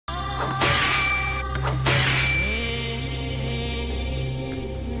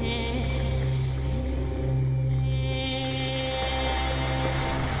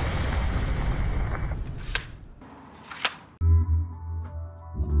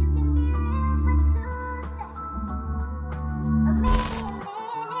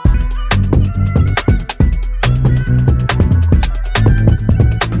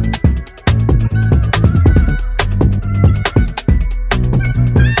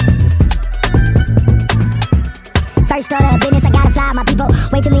evil.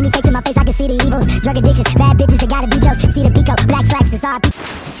 Way too many fakes in my face, I can see the evils. Drug addictions, bad bitches, they gotta be jokes. See the pico, black slacks, it's RP.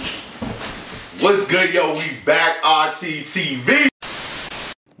 What's good, yo? We back, RTTV.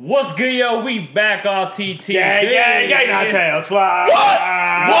 What's good, yo? We back, RTTV. Yeah, now tails fly.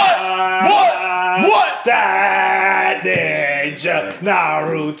 What? That ninja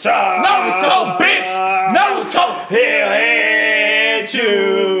Naruto. Naruto, bitch! Naruto! He'll hit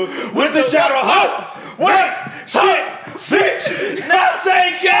you with the shadow hook. Wait, shit, switch. Not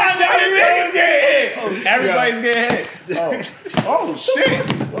say God, everybody's getting hit. Everybody's getting hit. Oh shit.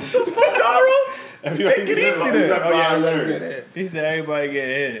 What the fuck, Daru? Take it easy then. He said everybody get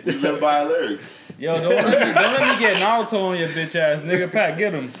hit. You live by lyrics. Yo, don't let me get Naruto on your bitch ass nigga. Pat,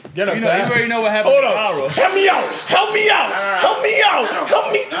 get him. Get him, you Pat. already know what happened Hold to on. Naruto. Help me out. Help me out. Help me out.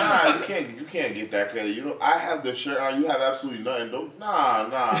 Help me. Nah, you can't get that credit. You know, I have the shirt on. You have absolutely nothing. Don't. Nah.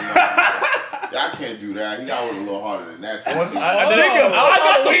 Yeah, I can't do that. He got one a little harder than that. I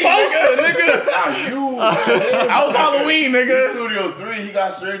got the poster, nigga. Nah, you. I was Halloween, nigga. Studio 3. He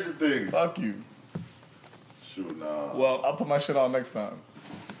got Stranger Things. Fuck you. Shoot, nah. Well, I'll put my shit on next time.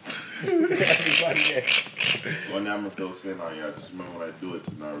 Well, now I'm gonna throw sin on y'all. Just remember when I do it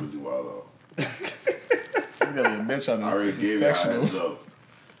to not really wild out. It's gonna be a bitch on I already this gave you a sectional. heads up.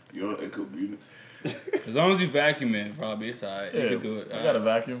 You know, it could be. as long as you vacuum it, probably it's alright. Yeah, You can do it. I got a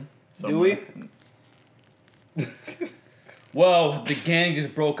vacuum. Do we? Well, the gang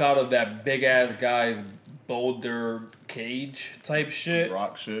just broke out of that big ass guy's boulder cage type shit.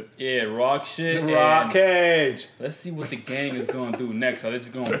 Rock shit. Yeah, rock shit. Rock and cage. let's see what the gang is gonna do next. Are they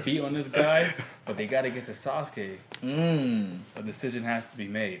just gonna beat on this guy? But they gotta get to Sasuke. A decision has to be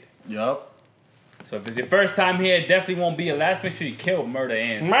made. Yup. So if it's your first time here, it definitely won't be your last. Make sure you kill, murder,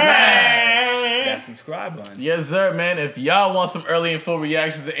 and smash that subscribe button. Yes, sir, man. If y'all want some early and full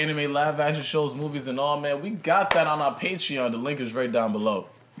reactions to anime, live action shows, movies, and all, man, we got that on our Patreon. The link is right down below.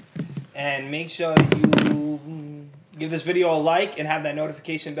 And make sure you give this video a like and have that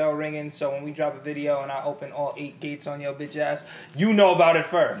notification bell ringing so when we drop a video and I open all 8 gates on your bitch ass, you know about it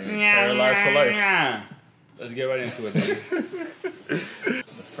first. Paralyzed for life. Let's get right into it, baby.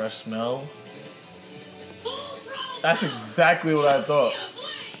 The fresh smell. That's exactly what I thought.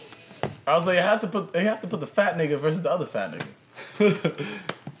 I was like, you have to put the fat nigga versus the other fat nigga.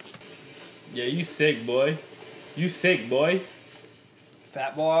 Yeah, you sick, boy. You sick, boy.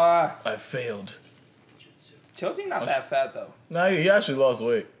 Fat boy. I failed. Choji not that fat though. Nah, he actually lost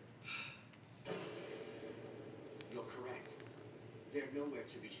weight. You're correct. They're nowhere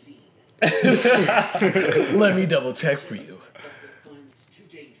to be seen. Let me double check for you. It's too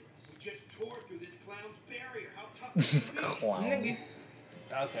dangerous. We just tore through this clown's barrier. How tough This clown. Nigga.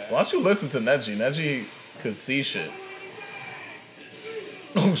 Okay. Why don't you listen to Neji? Neji could see shit.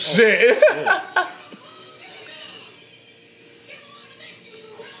 Oh shit.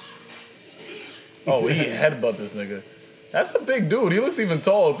 Oh, he headbutt this nigga. That's a big dude. He looks even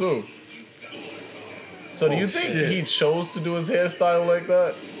tall too. So do you think he chose to do his hairstyle like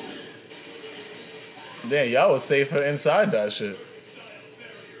that? Damn, y'all was safer inside that shit.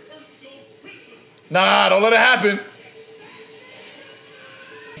 Nah, don't let it happen.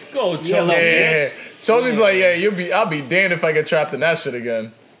 Go, Choji. Yeah. Choji's like, yeah, I'll be damned if I get trapped in that shit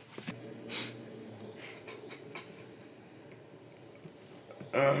again.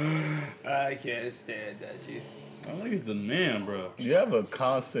 I can't stand that, G. I think he's the man, bro. You have a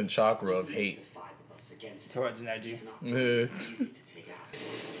constant chakra of hate. the 5 of us against Towards Neji. It's not Yeah. easy to take out.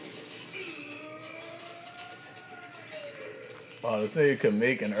 Oh, this nigga can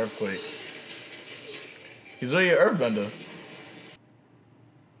make an earthquake. He's really an earthbender.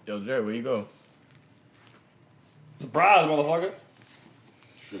 Yo, Jerry, where you go? Surprise, motherfucker.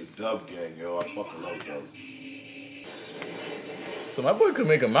 Straight dub gang, yo. I fucking love dub. So my boy could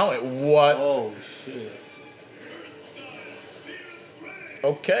make a mountain. What? Oh, shit.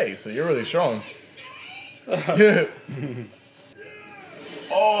 Okay, so you're really strong. Yeah.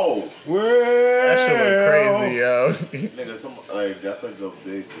 Oh, That shit look crazy, yo. nigga, that's like a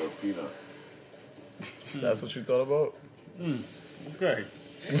big peanut. That's what you thought about? Okay.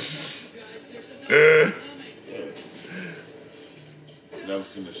 Yeah. Never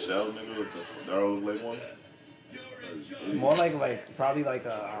seen the shell, nigga, with the narrow leg one? More like probably like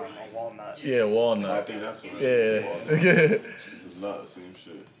a walnut. Yeah, I walnut. think that's what Yeah. It's a nut, same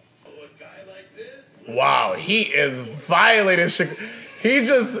shit. Wow, he is violating shit. He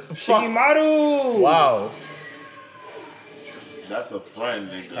just Shikimaru! Wow. That's a friend,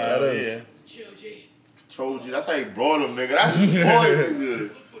 nigga. That is. Choji, that's how he brought him, nigga. That's his boy,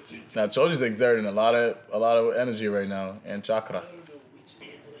 nigga. Now Choji's exerting a lot of energy right now and chakra.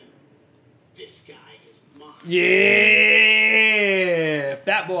 This guy is mine. Yeah!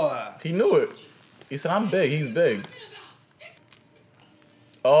 boy. He knew it. He said, I'm big. He's big.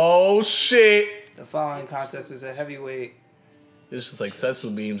 Oh, shit. The following contest is a heavyweight. It's just like Setsu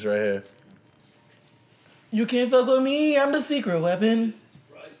beams right here. You can't fuck with me. I'm the secret weapon.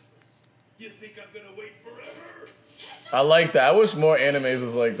 You think I'm gonna wait forever? I like that. I wish more animes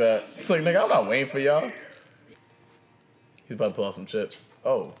was like that. It's like, nigga, I'm not waiting for y'all. He's about to pull out some chips.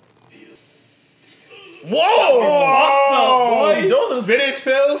 Oh. Whoa! Oh, boy. Those are Spinach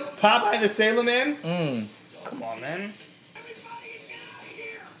pill, Popeye the Sailor Man. Come on, man.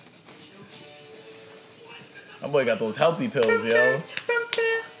 My boy got those healthy pills, yo.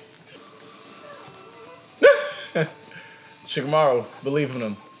 Shikamaru, believe in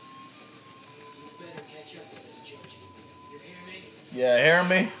him. Yeah, hearing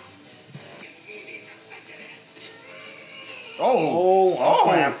me?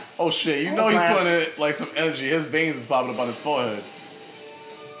 Oh shit, you know he's putting it like some energy. His veins is popping up on his forehead.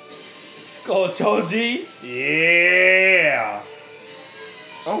 Let's go, Choji. Yeah.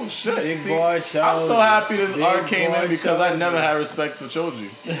 Oh shit. Big See, boy Choji. I'm so happy this Big arc came boy in because I Choji. never had respect for Choji.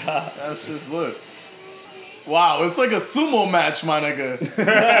 That's just lit. Wow, it's like a sumo match, my nigga.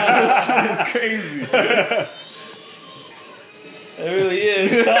 This shit is crazy. It really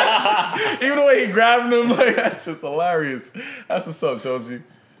is. Even the way he grabbed him, like, that's just hilarious. That's what's up, Choji.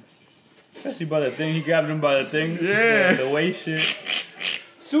 Especially by the thing. He grabbed him by the thing. Yeah. The waist shit.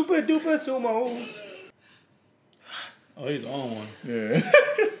 Super duper sumos. Oh, he's on one. Yeah.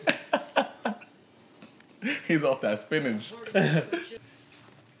 He's off that spinach.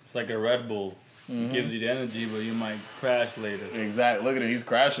 It's like a Red Bull. It gives you the energy, but you might crash later. Exactly. Look at it. He's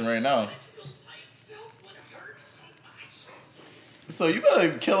crashing right now. So you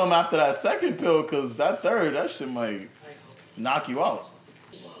gotta kill him after that second pill, because that third, that shit might knock you out.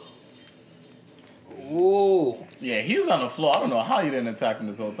 Ooh. Yeah, he was on the floor. I don't know how you didn't attack him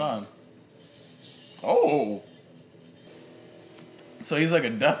this whole time. Oh. So he's like a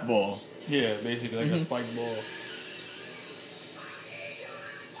death ball. Yeah, basically like a spike ball.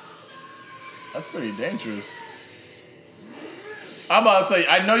 That's pretty dangerous. I'm about to say,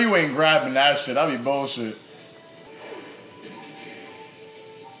 I know you ain't grabbing that shit. That'd be bullshit.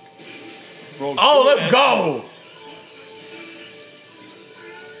 Bro, Oh, let's go.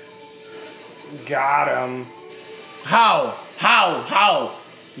 Got him. How?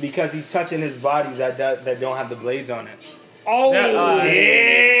 Because he's touching his bodies that don't have the blades on it. Oh, Yeah,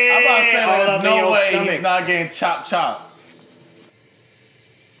 yeah. I'm about to say, like, All there's up in no your way stomach. he's not getting chop.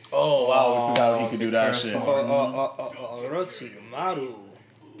 Oh, wow, we forgot he could do that shit. Orochimaru.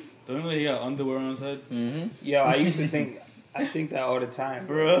 Don't you know he got underwear on his head? Yo, I used to think, I think that all the time.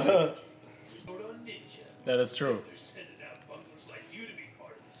 Bruh. That is true. They're sending out bunglers like you to be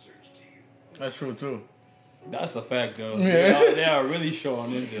part of the search team. That's true, too. That's a fact, though. Yeah. They are really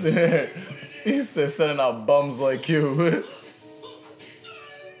showing ninjas. He said sending out bums like you.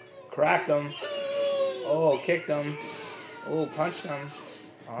 Cracked him. Oh, kicked him. Oh, punched him.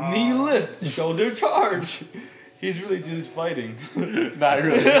 Knee lift, shoulder charge. He's really just fighting. Not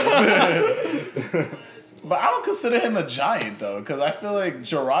really. But I don't consider him a giant, though, because I feel like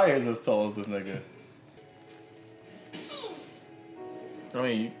Jiraiya is as tall as this nigga. I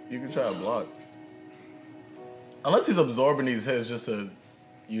mean, you can try to block. Unless he's absorbing these hits just to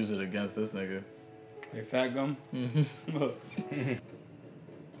use it against this nigga. Like fat gum?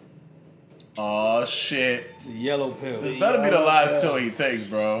 Oh shit. The yellow pill. This better be the last pill he takes,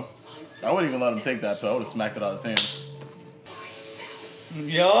 bro. I wouldn't even let him take that pill. I would have smacked it out of his hand.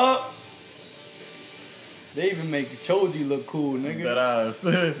 Yup. They even make Choji look cool, nigga. That ass.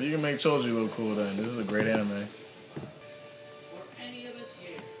 You can make Choji look cool then. This is a great anime.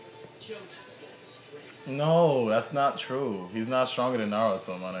 No, that's not true. He's not stronger than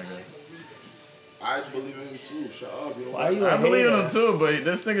Naruto, my nigga. I believe in him too. Shut up. You know Why you a I believe in hater? him too, but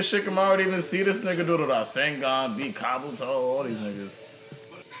this nigga Shikamaru didn't even see this nigga do the Rasengan, beat Kabuto, all these niggas.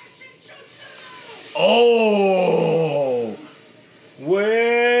 Oh!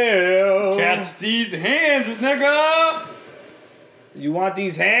 Well. Catch these hands, nigga! You want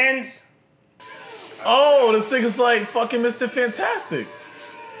these hands? Oh, this nigga's like fucking Mr. Fantastic.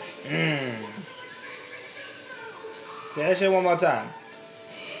 Say that shit one more time.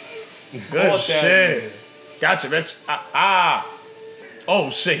 Good Fuck that shit. Gotcha, bitch. Oh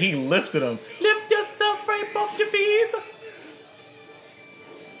shit, he lifted him. Lift yourself right off your feet.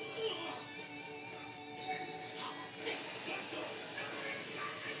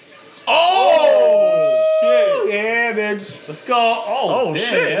 Oh! Shit. Yeah, bitch. Let's go. Oh, damn,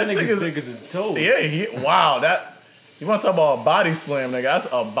 shit, That this nigga's nigga's- thick as a toad. Yeah, wow, that. You want to talk about a body slam, nigga? That's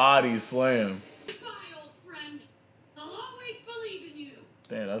a body slam. Goodbye, old friend. I'll always believe in you.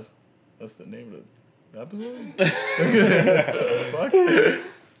 Damn, that's the name of the episode? The fuck?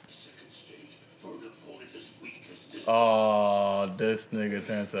 Oh, this nigga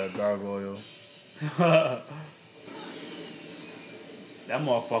turns to a gargoyle. That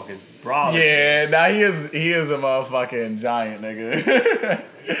motherfucker's brawling. Yeah, nah, he is a motherfucking giant nigga.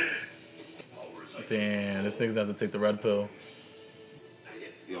 Damn, this nigga's have to take the red pill.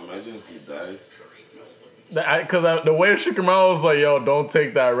 Yo, imagine if he dies. Cause the way she came out, I was like, yo, don't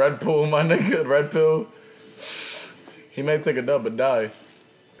take that red pill, my nigga. Red pill. He may take a dub but die.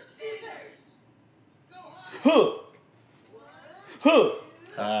 Huh.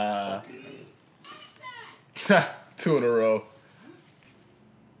 Huh. 2 in a row.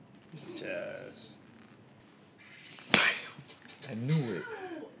 Jazz. I knew it.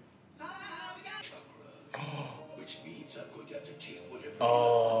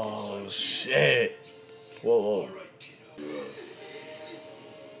 Oh shit! Whoa.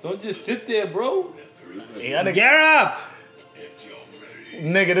 Don't just sit there, bro. Get Get up!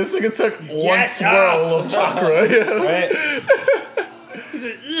 Nigga, this nigga took one swirl of chakra. Right?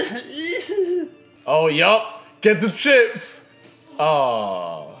 Oh, yup. Get the chips.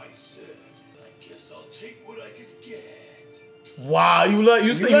 Oh. Wow, you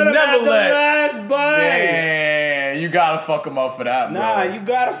said you let him never have the let. last bite. Yeah, you gotta fuck him up for that, bro. Nah, you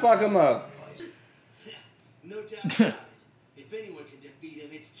gotta fuck him up. No doubt. If anyone can defeat him,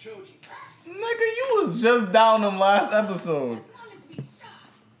 it's Choji. Nigga, you was just down in last episode.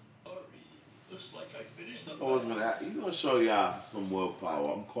 Looks like I finished the Oh, he's gonna show y'all some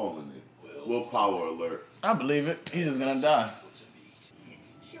willpower. I'm calling it. Willpower alert. I believe it. He's just gonna die.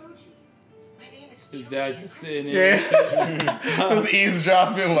 It's Choji. My name is His dad just sitting there. Yeah. Just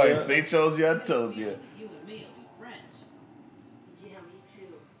eavesdropping like, say Choji, I told you. You and me will be friends. Yeah, me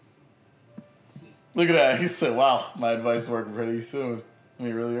too. Look at that. He said, wow, my advice worked pretty soon. I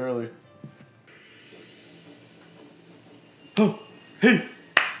mean, really early. Hey.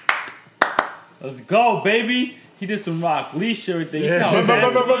 Let's go, baby. He did some Rock Lee shirt thing. Yeah.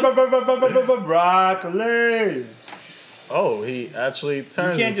 Broccoli. Oh, he actually You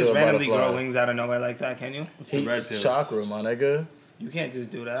turns can't into just a randomly butterfly. grow wings out of nowhere like that, can you? It's a red He's pill. chakra, my nigga. You can't just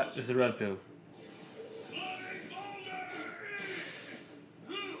do that. It's a red pill.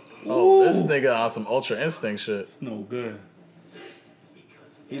 Oh, this nigga on some Ultra Instinct shit. It's no good.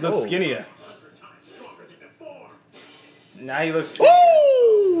 He looks Oh. skinnier. Now he looks skinnier.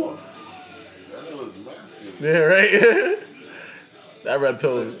 Woo! That nigga looks masculine. Yeah, right? That red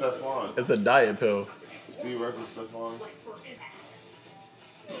pill Like is Stephon. it's a diet pill. Steve Urkel, Stephon.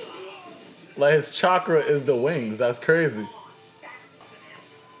 Like his chakra is the wings. That's crazy.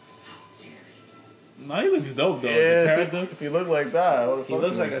 No, he looks dope though. Yeah, As a if character. he look like that, what the He fuck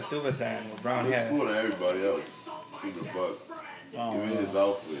looks is like he? a Super Saiyan with brown Looks hair. cooler than everybody else. Keep it buck. Oh, Even his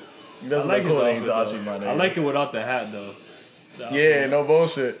outfit. He I doesn't like look his cool in outfit, Itachi, my though. nigga. I like it without the hat though. Yeah, no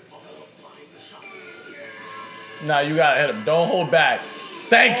bullshit. Nah, you gotta hit him. Don't hold back.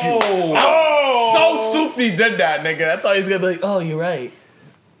 Thank you. Oh. So soupy did that, nigga. I thought he was gonna be like, oh, you're right.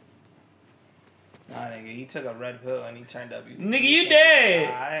 Nah, nigga, he took a red pill and he turned up. Nigga, you dead.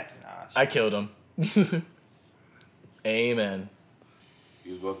 Alright, nah, I killed him. Amen.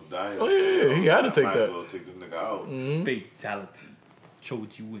 He was about to die. Oh, yeah, he had to take Might that. as well take this nigga out. Fatality.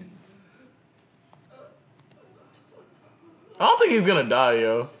 Choji wins. I don't think he's gonna die,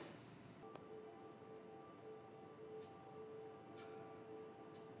 yo.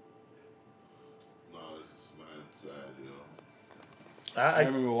 No, this is mad sad, yo. I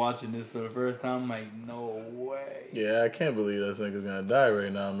remember watching this for the first time. I'm like, no way. Yeah, I can't believe this nigga's gonna die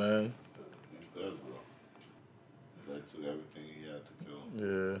right now, man. He's dead, bro. That took everything he had to kill.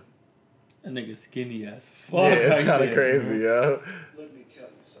 Yeah. That nigga skinny as fuck. Yeah, it's like kind of that. crazy, yo. Let me tell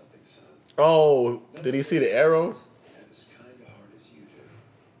you something, son. Oh, did he see the arrow? And as kind of hard as you do,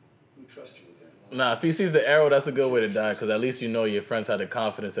 who trusts you with their life? Nah, if he sees the arrow, that's a good way to die, because at least you know your friends had the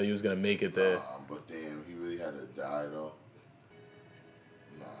confidence that you was gonna make it there. But damn, he really had to die, though.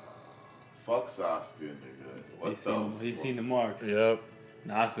 Nah. Fuck Sasuke, nigga. He seen the marks. Yep.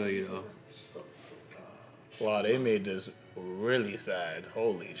 Nah, I feel you though. Wow, they made this really sad.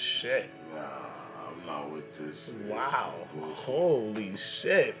 Holy shit. Nah, I'm not with this shit. Wow. Holy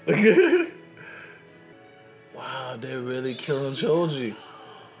shit. Wow, they're really killing Choji.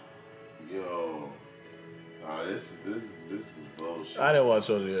 Yo. Nah, this is bullshit. I didn't want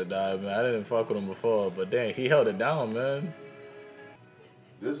Choji to die, man. I didn't fuck with him before, but dang, he held it down, man.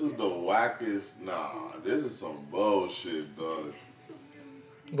 This was the wackest. Nah, this is some bullshit, dog.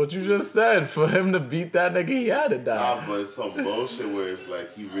 But you just said for him to beat that nigga, he had to die. Nah, but it's some bullshit where it's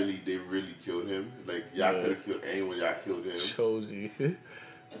like they really killed him. Like y'all could have killed anyone, y'all killed him. Choji.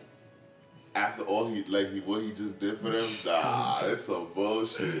 After all what he just did for them, nah, that's some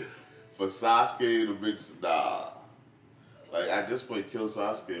bullshit. For Sasuke, the big nah. Like at this point, kill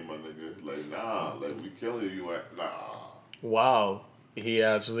Sasuke, my nigga. Like nah, like we killing you, nah. Wow, he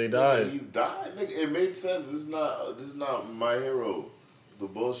actually died. He died, nigga. It made sense. This is not my hero. The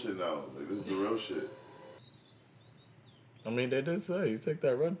bullshit now. Like this is the real shit. I mean, they did say you take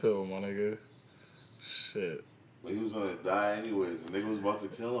that red pill, my nigga. Shit. But he was gonna die anyways. The nigga was about to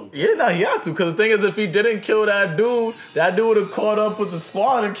kill him. Yeah, nah, he had to. Because the thing is, if he didn't kill that dude would have caught up with the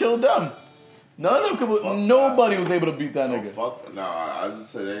squad and killed them. Nobody was able to beat that nigga. I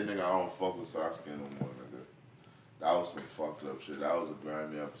just tell that nigga I don't fuck with Sasuke no more, nigga. That was some fucked up shit. That was a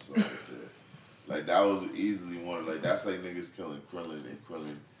grimy episode right there. Like, that was easily one. Like, that's like niggas killing Krillin and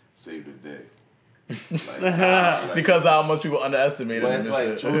Krillin saved the day. Like, because how much people underestimated him. But it's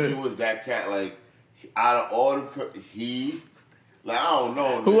like, Choji was that cat, like, out of all the, he's, like, I don't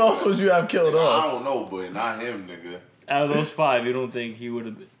know. Who else would you have killed off? I don't know, but not him, nigga. Out of those 5, you don't think he would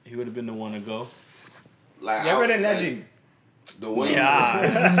have been the one to go? Like, get rid of Neji. The way no.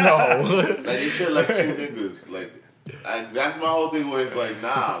 Like, they should have left 2 niggas. Like, that's my whole thing where it's like,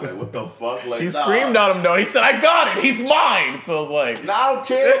 nah, like, what the fuck? Like, he screamed at him, though. He said, I got it. He's mine. So I was like, nah, I don't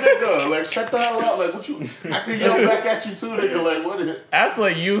care, nigga. Like, shut the hell up. Like, what you, I could yell back at you, too, nigga. Like, what is it? That's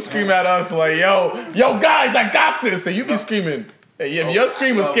like you scream at us, like, yo, guys, I got this. And you be screaming. Hey, if your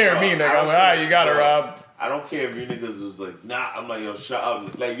scream was scaring me, nigga. I'm like, all right, you got it, Rob. I don't care if you niggas was like, nah. I'm like, yo, shut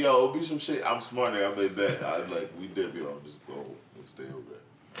up. Like, yo, it'll be some shit. I'm smart, nigga. I bet. I'm like, we did, yo, just go and stay over there.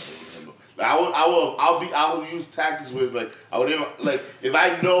 Like, I'll use tactics where it's like, I would even, like, if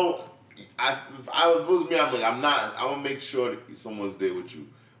I know, if it was me, I'm like, I'm gonna make sure that someone's there with you,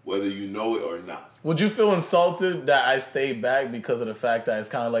 whether you know it or not. Would you feel insulted that I stayed back because of the fact that it's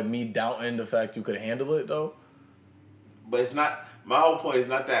kind of like me doubting the fact you could handle it, though? But it's not, my whole point is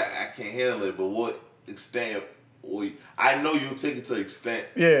not that I can't handle it, but what extent, I know you'll take it to the extent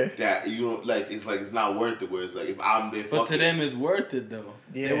that you don't, like, it's not worth it, where it's like, if I'm there, but to them it's worth it, though.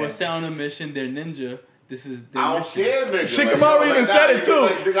 Yeah. They were set on a mission, they're ninja, this is their I don't mission. care, nigga. Shikamaru even said it, too.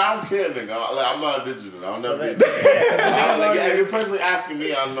 Like, nigga, I don't care, nigga. Like, I'm not a ninja, I'll never be a ninja. Like, if you're personally asking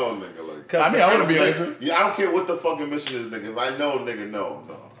me, I know, nigga. Like, I mean, I want to be a ninja. Yeah, I don't care what the fucking mission is, nigga. If I know, nigga, no.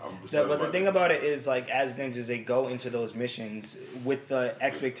 But the thing about it is, like, as ninjas, they go into those missions with the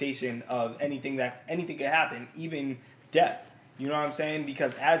expectation of anything can happen, even death. You know what I'm saying?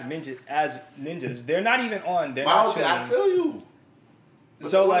 Because as ninjas, they're not even on. They're not. I feel you.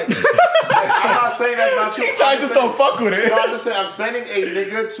 So like, I'm not saying that's not true. I just don't fuck with it. No, I'm just saying I'm sending a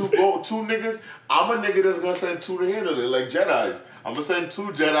nigga to go 2 niggas. I'm a nigga that's gonna send 2 to handle it, like Jedis. I'm gonna send 2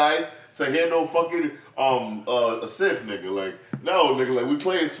 Jedis to handle fucking a Sith nigga. Like, no nigga, like we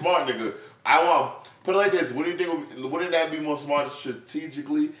playing smart nigga. I want put it like this. What do you think? Wouldn't that be more smart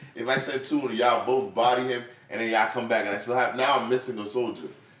strategically if I sent 2 and y'all both body him and then y'all come back and I still have, now I'm missing a soldier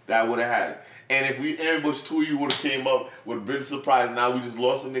that I would have had. And if we ambushed 2 of you, would have came up, would have been surprised. Now we just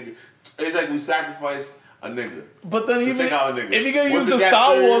lost a nigga. It's like we sacrificed a nigga. But then even take out a nigga. If you're gonna use the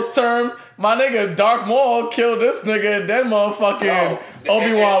Star Wars term, my nigga Darth Maul killed this nigga, and then motherfucking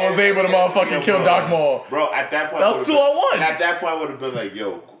Obi-Wan was able to motherfucking kill Darth Maul. Bro, at that point, that was 2-on-1. And at that point, I would have been like,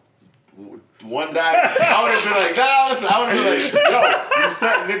 yo, one died. I would have been like, nah, listen. I would have been like, yo, you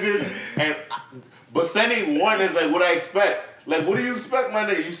sent niggas, but sending 1 is like what I expect. Like, what do you expect, my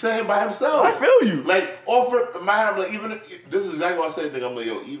nigga? You sent him by himself. I feel you. Like, offer my head, I'm like, even if, this is exactly what I said, nigga. I'm like,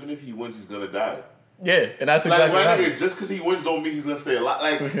 yo, even if he wins, he's gonna die. Yeah, and that's exactly like, my nigga, just because he wins don't mean he's gonna stay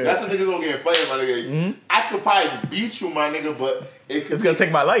alive. Like, that's what niggas don't get fired, my nigga. I could probably beat you, my nigga, but it's gonna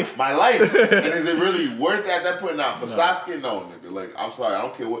take my life. My life. And is it really worth it at that point? Nah, for Sasuke, no, nigga. Like, I'm sorry, I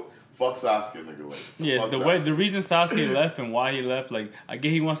don't care what. Fuck Sasuke, nigga. Like, yeah, the reason Sasuke left and why he left, like, I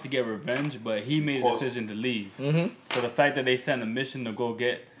get he wants to get revenge, but he made a decision to leave. So the fact that they sent a mission to go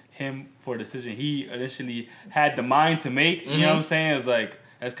get him for a decision he initially had the mind to make, you know what I'm saying? It's like,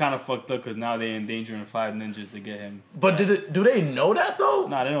 that's kind of fucked up because now they're endangering 5 ninjas to get him. But do they know that though?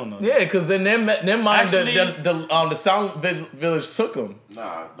 Nah, they don't know that. Yeah, because then their mind, actually, the Sound Village took them.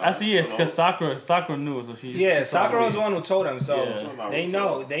 Nah. Actually, yes, because Sakura knew, so she. Yeah, Sakura was the one who told him. So they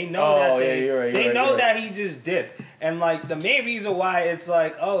know that he just dipped. And like the main reason why it's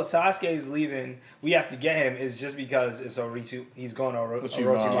like, oh, Sasuke's leaving, we have to get him is just because it's Orochimaru. He's going to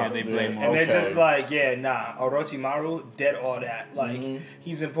Orochimaru. Yeah, they blame him. And they're just like, yeah, nah, Orochimaru dead all that. Like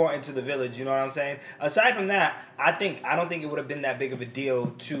he's important to the village. You know what I'm saying? Aside from that, I don't think it would have been that big of a deal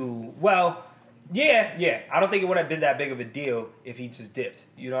to Yeah. I don't think it would have been that big of a deal if he just dipped.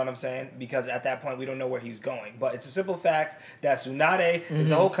 You know what I'm saying? Because at that point, we don't know where he's going. But it's a simple fact that Tsunade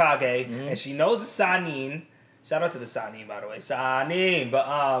is a Hokage, and she knows the Sannin. Shout out to the Sannin, by the way. Sannin.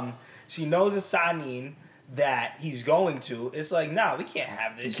 But she knows the Sannin that he's going to. It's like, nah, we can't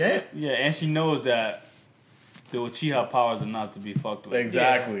have this shit. Yeah, and she knows that the Uchiha powers are not to be fucked with.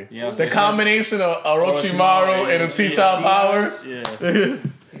 Exactly. You know the combination of Orochimaru and Uchiha powers. Yeah.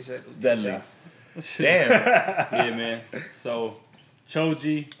 He said, Deadly. Damn. Yeah, man. So,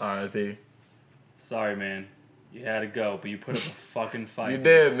 Choji. R.I.P. Sorry, man. You had to go, but you put up a fucking fight. You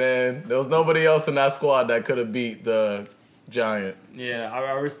did, man. There was nobody else in that squad that could have beat the giant. Yeah,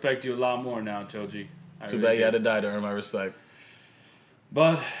 I respect you a lot more now, Choji. Too bad you had to die to earn my respect.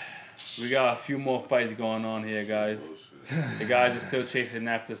 But we got a few more fights going on here, guys. The guys are still chasing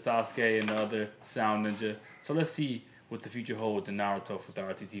after Sasuke and the other Sound Ninja. So let's see what the future holds in Naruto for the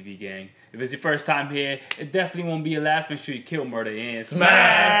RTTV gang. If it's your first time here, it definitely won't be your last. Make sure you kill, murder, and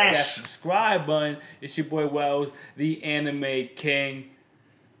smash that subscribe button. It's your boy Wells, the Anime King.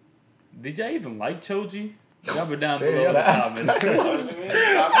 Did y'all even like Choji? Drop it down below in the comments.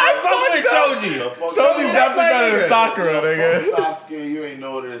 I fuck with Choji. Choji's definitely better than Sakura, nigga. Fuck Sasuke, you ain't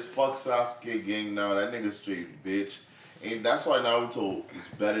know this. Fuck Sasuke gang now. That nigga straight bitch. And that's why Naruto is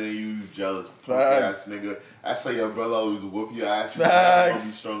better than you jealous fuck ass nigga. That's how your brother always whoop your ass. You don't be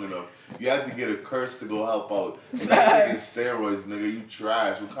strong enough. You had to get a curse to go help out. And you taking steroids, nigga. You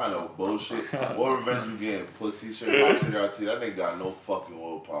trash. What kind of bullshit? What revenge you getting? Pussy shit. Robcityrt. That nigga got no fucking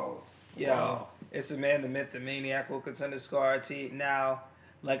willpower. Yo, it's the man, the myth, the maniac, Wilkins_RT. Now,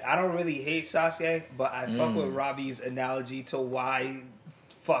 like, I don't really hate Sasuke, but I fuck with Robbie's analogy to why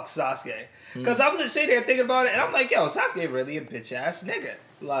fuck Sasuke. Because I'm just sitting there thinking about it, and I'm like, yo, Sasuke really a bitch ass nigga.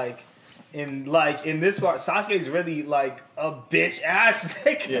 Like in this part, Sasuke's really like a bitch ass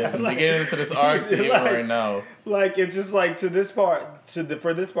nigga. Yeah, from like, beginning to this arc to even right now. Like, it's just like for this part, it's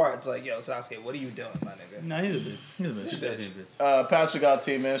like, yo, Sasuke, what are you doing, my nigga? No, he's a bitch. He's a bitch.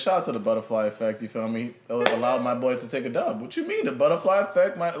 Patricrt, man, shout out to the butterfly effect, you feel me? It allowed my boy to take a dub. What you mean? The butterfly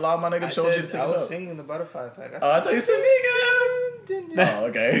effect might allow my nigga Choji to take a dub? I was singing the butterfly effect. Oh, I thought you said nigga. Oh,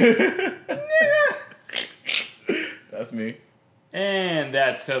 okay. That's me. And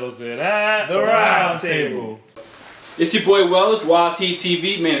that settles it at The Round Table. It's your boy Wells,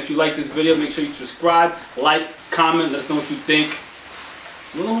 YTTV. Man, if you like this video, make sure you subscribe, like, comment, let us know what you think.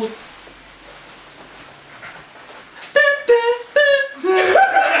 You know who